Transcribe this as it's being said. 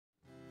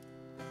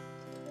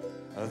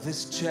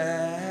this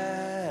cherry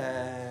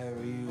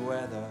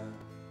weather,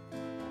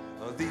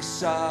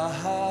 this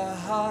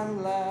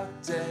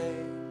sunlocked day,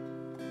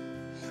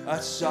 I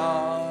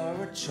saw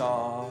a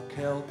chalk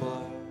hill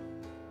blur,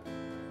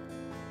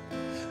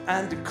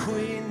 and the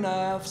Queen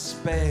of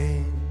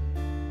Spain,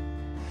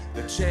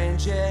 the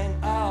changing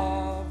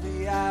of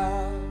the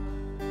hour,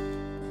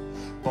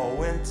 but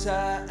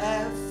winter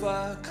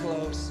ever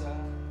closer,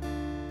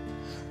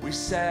 we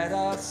set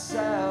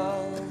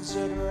ourselves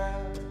at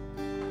rest.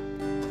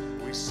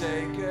 We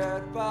say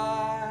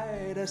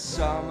goodbye to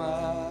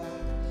summer,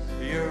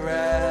 your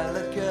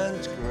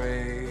elegant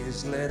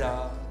greys lit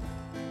up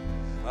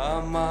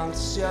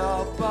amongst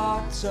your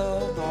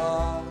bottled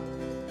glass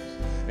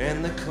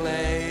in the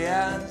clay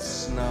and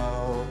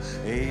snow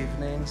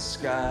evening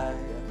sky.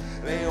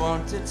 They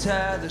want to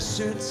tear the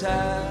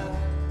suitor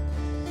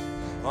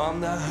on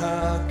the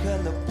hook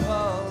and the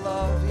pull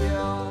of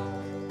your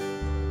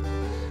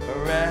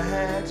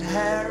red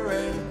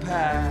herring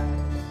past,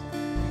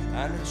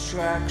 an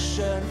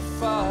attraction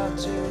far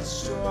too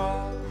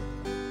strong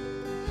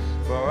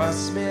for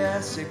us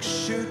mere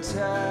six-shooters,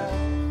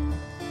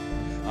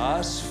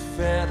 us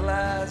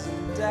fiddlers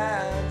and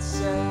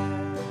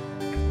dancers.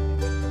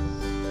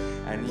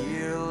 And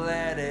you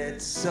let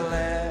it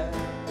slip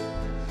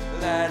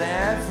that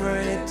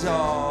every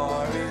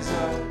door is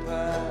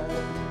open,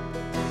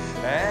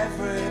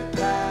 every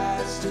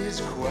past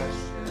is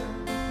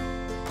questioned,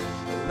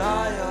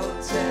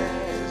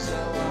 loyalty's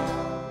alone.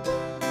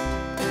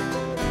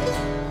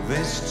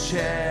 This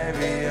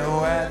cherry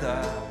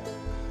weather,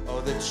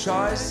 oh, the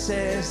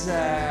choices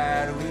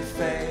that we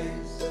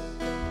face,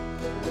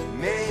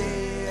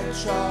 me a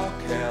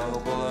chalk hill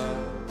blue,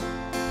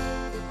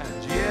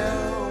 and you a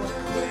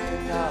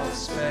Queen of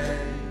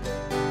Spain.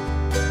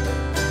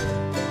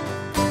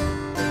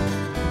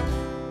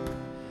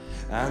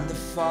 And the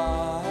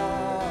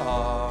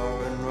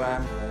foreign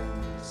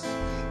ramblings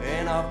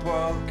in our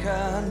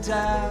broken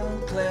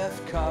down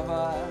cliff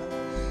cover,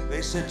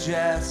 they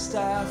suggest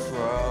a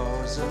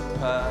frozen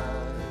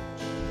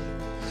perch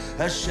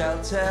has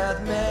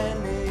sheltered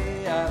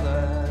many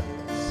others,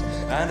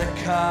 and a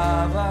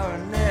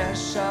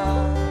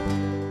coronation.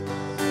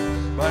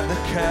 But the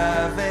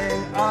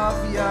curving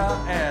of your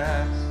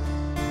ear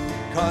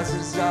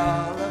causes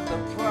all of the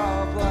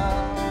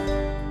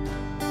problem,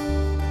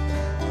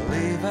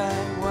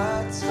 leaving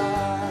words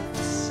hard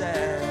to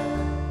say.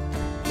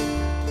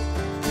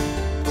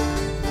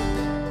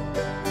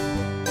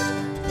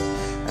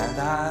 And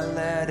I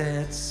let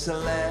it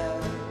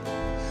slip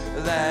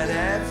that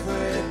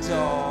every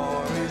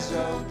door is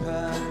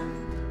open,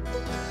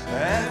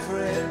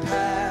 every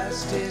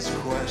past is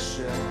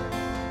questioned,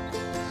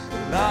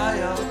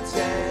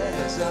 loyalty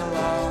is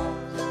lost.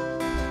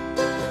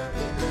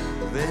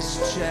 This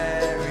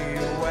cherry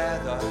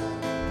weather,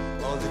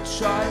 all the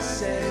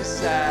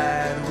choices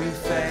that we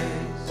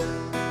face,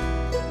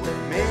 with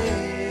me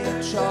a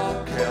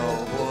chalk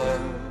hill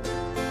blue,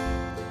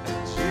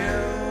 and you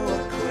a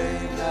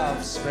Queen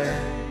of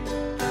Spain.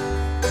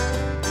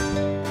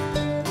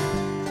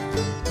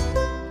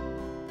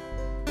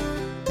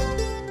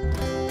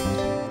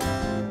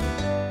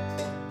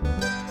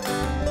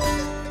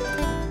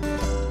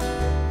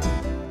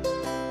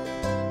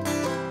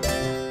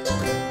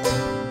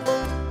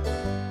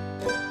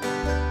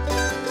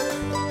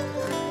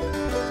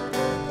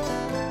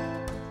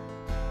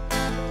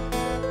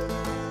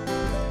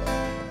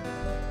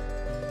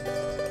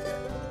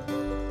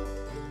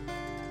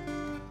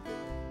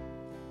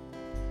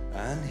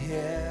 And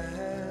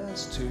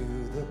here's to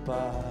the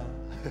bar,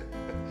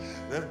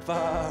 the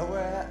bar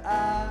where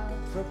I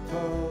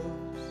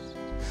propose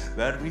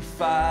that we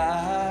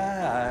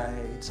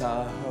fight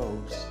our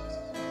hosts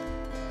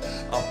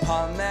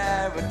upon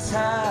their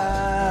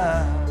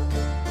return.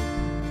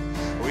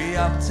 We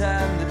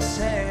upturn the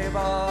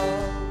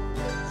tables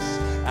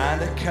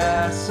and a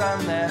curse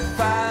on their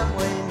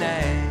family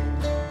name,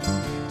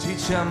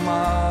 teach them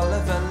all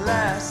of a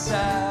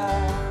lesson.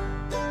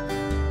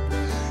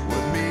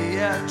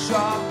 A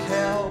chalk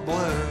hill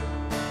blue,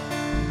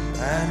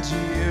 and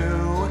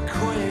you a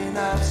Queen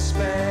of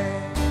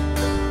Spain.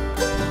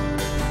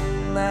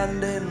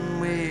 And in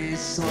we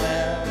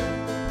slip,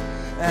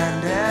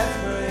 and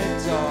every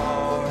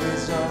door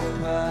is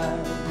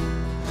open,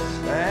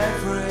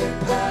 every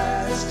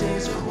past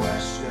is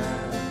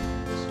questioned,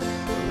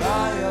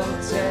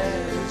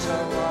 loyalties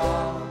are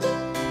lost.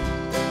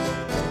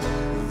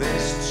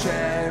 This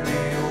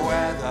cherry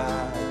weather,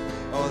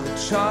 all the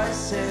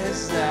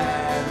choices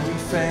that we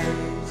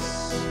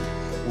face,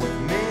 with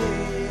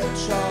me a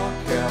chalk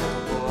hill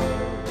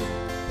blue,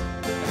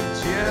 and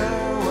you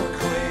a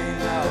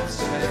Queen of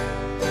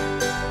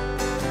Spain.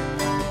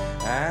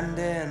 And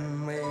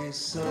in we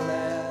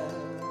slip,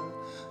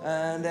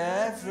 and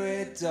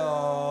every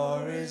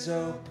door is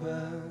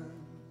open,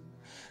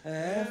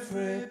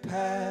 every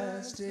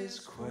past is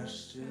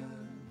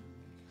questioned,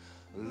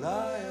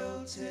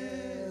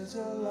 loyalties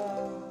are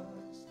lost.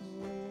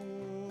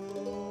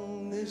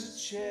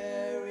 This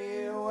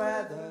cherry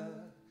weather,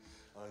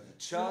 are the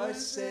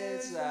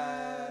choices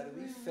that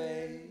we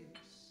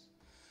face,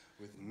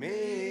 with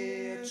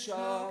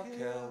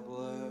charcoal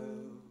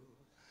blue,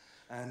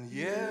 and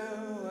you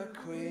a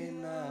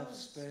queen of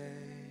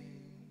spades.